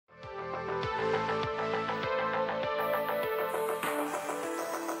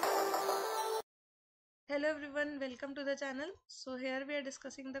Hello everyone, welcome to the channel. So here we are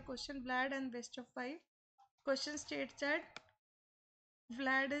discussing the question Vlad and best of 5. Question states that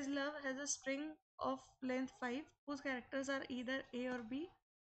Vlad is love has a string of length 5 whose characters are either A or B.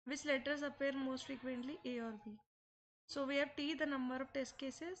 Which letters appear most frequently, A or B? So we have T, the number of test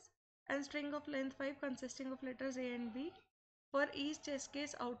cases, and string of length 5 consisting of letters A and B. For each test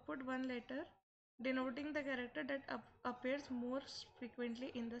case, output one letter denoting the character that appears most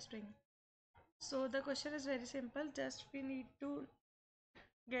frequently in the string. So the question is very simple, just we need to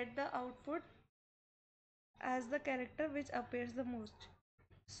get the output as the character which appears the most.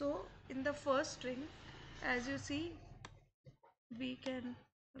 So in the first string, as you see, we can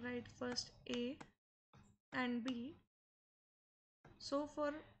write first A and B. So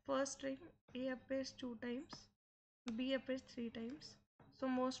for first string, A appears 2 times, B appears 3 times. So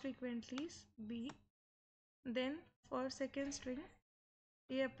most frequently is B. Then for second string,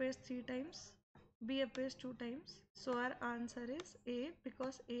 A appears 3 times, B appears 2 times. So our answer is A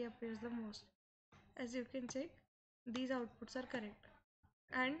because A appears the most. As you can check, these outputs are correct.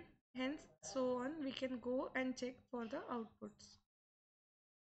 And hence so on, we can go and check for the outputs.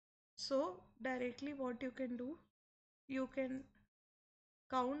 So directly what you can do, you can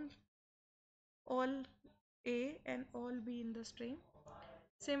count all A and all B in the string.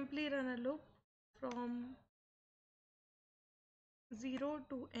 Simply run a loop from 0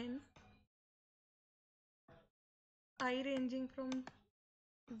 to n, I ranging from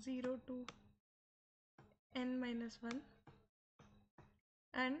 0 to n minus 1,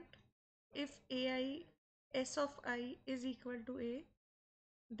 and if ai s of I is equal to A,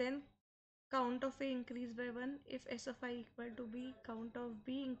 then count of A increase by 1. If s of I equal to B, count of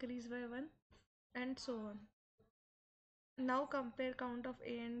B increase by 1, and so on. Now compare count of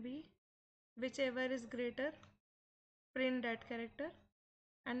A and B. Whichever is greater, print that character,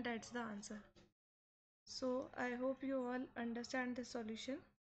 and that's the answer. So I hope you all understand the solution.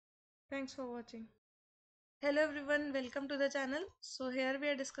 Thanks for watching. Hello everyone, welcome to the channel. So here we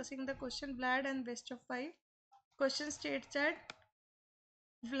are discussing the question Vlad and best of 5. Question states that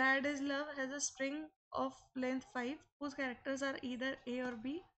Vlad is love has a string of length 5 whose characters are either A or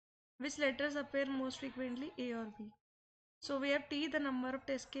B. Which letters appear most frequently, A or B? So we have T, the number of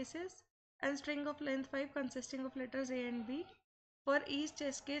test cases, and string of length 5 consisting of letters A and B. For each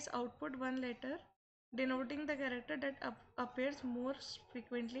test case, output one letter denoting the character that appears most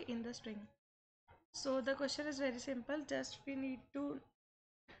frequently in the string. So the question is very simple, just we need to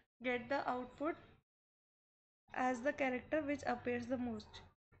get the output as the character which appears the most.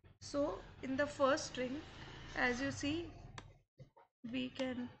 So in the first string, as you see, we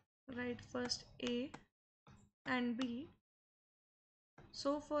can write first A and B.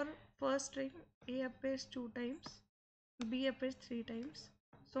 So for first string, A appears 2 times, B appears 3 times.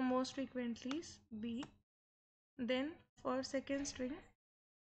 So most frequently is B. Then for second string,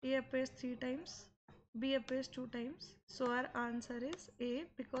 A appears 3 times, B appears 2 times. So our answer is A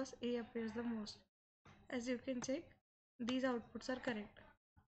because A appears the most. As you can check, these outputs are correct.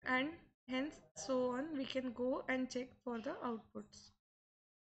 And hence so on, we can go and check for the outputs.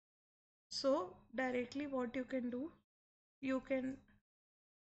 So directly what you can do, you can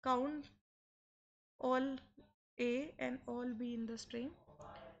count all A and all B in the string.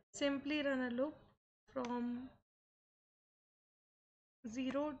 Simply run a loop from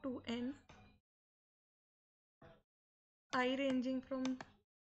 0 to n, I ranging from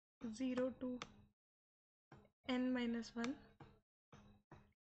 0 to n minus 1,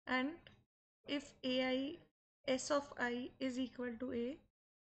 and if ai s of I is equal to A,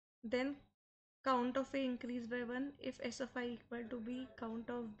 then count of A increase by 1. If s of I equal to B, count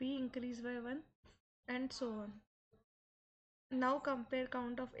of B increase by 1, and so on. Now compare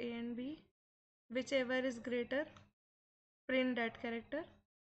count of A and B. Whichever is greater, print that character,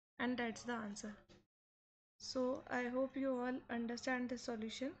 and that's the answer. So I hope you all understand the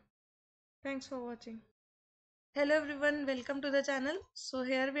solution. Thanks for watching. Hello everyone, welcome to the channel. So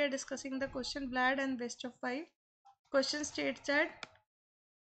here we are discussing the question Vlad and best of 5. Question states that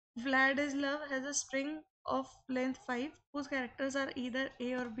Vlad is love has a string of length 5 whose characters are either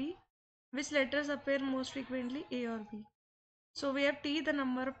A or B. Which letters appear most frequently, A or B? So we have T, the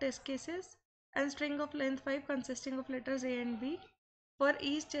number of test cases, and string of length 5 consisting of letters A and B. For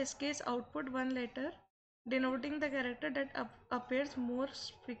each test case, output one letter denoting the character that appears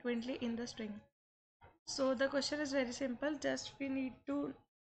most frequently in the string. So the question is very simple, just we need to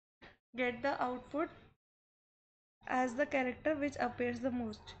get the output as the character which appears the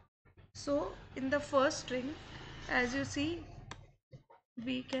most. So in the first string, as you see,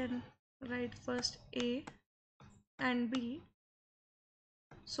 we can write first A and B.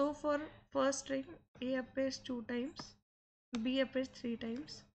 So for first string, A appears 2 times, B appears 3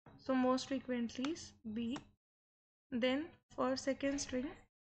 times. So most frequently is B. Then for second string,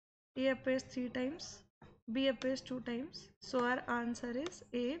 A appears 3 times, B appears 2 times. So our answer is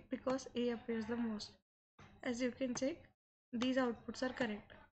A because A appears the most. As you can check, these outputs are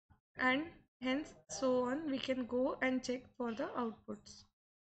correct. And hence so on, we can go and check for the outputs.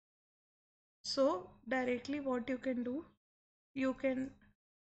 So directly what you can do, you can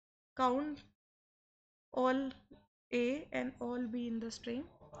count all A and all B in the string.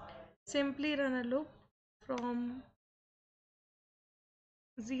 Simply run a loop from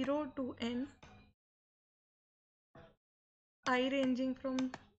 0 to n, I ranging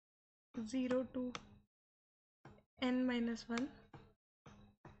from 0 to n minus 1,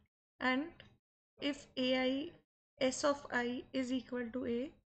 and if ai s of I is equal to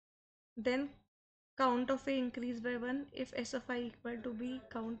A, then count of A increase by 1. If s of I equal to B,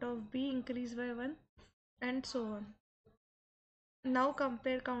 count of B increase by 1, and so on. Now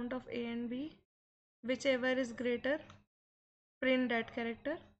compare count of A and B. Whichever is greater, print that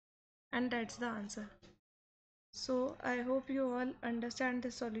character, and that's the answer. So I hope you all understand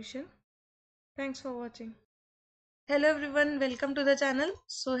the solution. Thanks for watching. Hello everyone, welcome to the channel.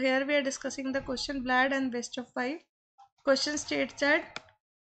 So here we are discussing the question Vlad and best of 5. Question states that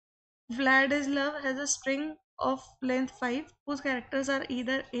Vlad is love has a string of length 5 whose characters are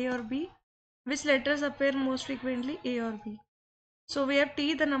either A or B. Which letters appear most frequently, A or B? So we have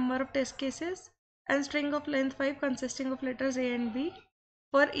T, the number of test cases, and string of length 5 consisting of letters A and B.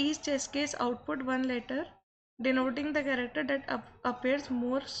 For each test case, output one letter denoting the character that appears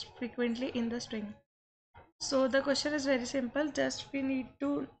most frequently in the string. So the question is very simple, just we need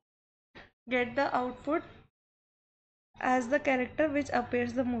to get the output as the character which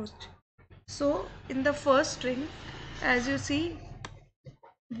appears the most. So in the first string, as you see,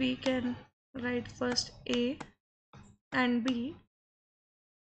 we can write first A and B.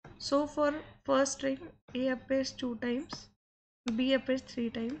 So for first string, A appears 2 times, B appears 3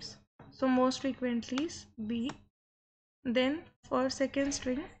 times. So most frequently is B. Then for second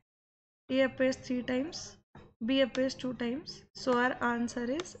string, A appears 3 times, B appears 2 times. So our answer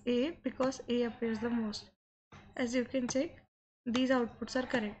is A because A appears the most. As you can check, these outputs are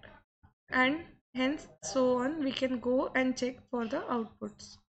correct. And hence so on, we can go and check for the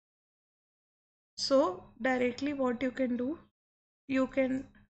outputs. So directly what you can do, you can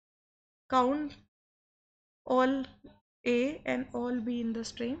count all A and all B in the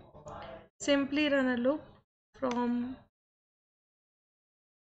string. Simply run a loop from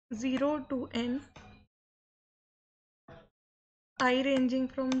 0 to n, I ranging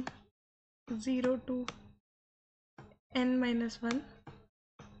from 0 to n minus 1,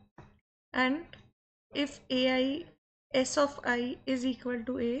 and if ai s of I is equal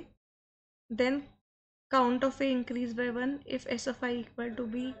to A, then count of A increase by 1. If s of I equal to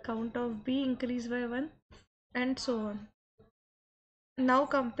B, count of B increase by 1, and so on. Now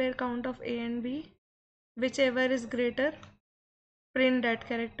compare count of A and B. Whichever is greater, print that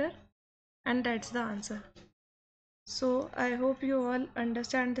character, and that's the answer. So I hope you all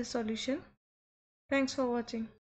understand the solution. Thanks for watching.